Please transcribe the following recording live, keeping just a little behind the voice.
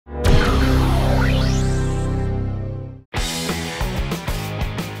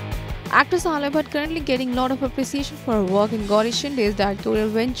Actress Alia Bhatt currently getting a lot of appreciation for her work in Gauri Shinde's directorial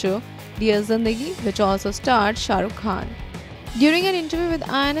venture Dear Zindagi, which also starred Shah Rukh Khan. During an interview with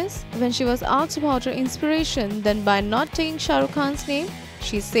INS, when she was asked about her inspiration, then by not taking Shah Rukh Khan's name,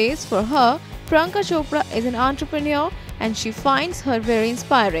 she says for her, Priyanka Chopra is an entrepreneur and she finds her very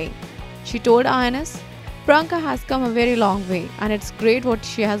inspiring. She told INS, Priyanka has come a very long way and it's great what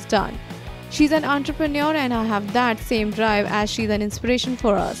she has done. She's an entrepreneur and I have that same drive as she's an inspiration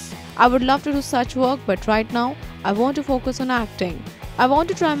for us. I would love to do such work, but right now, I want to focus on acting. I want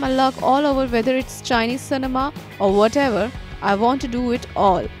to try my luck all over, whether it's Chinese cinema or whatever. I want to do it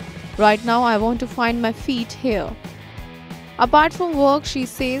all. Right now, I want to find my feet here. Apart from work, she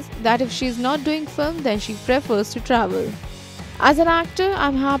says that if she's not doing film, then she prefers to travel. As an actor,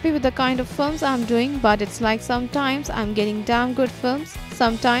 I'm happy with the kind of films I'm doing, but it's like sometimes I'm getting damn good films.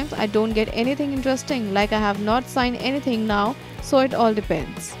 Sometimes I don't get anything interesting, like I have not signed anything now, so it all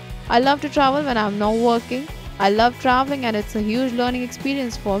depends. I love to travel when I'm not working. I love traveling and it's a huge learning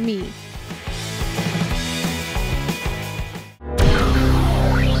experience for me.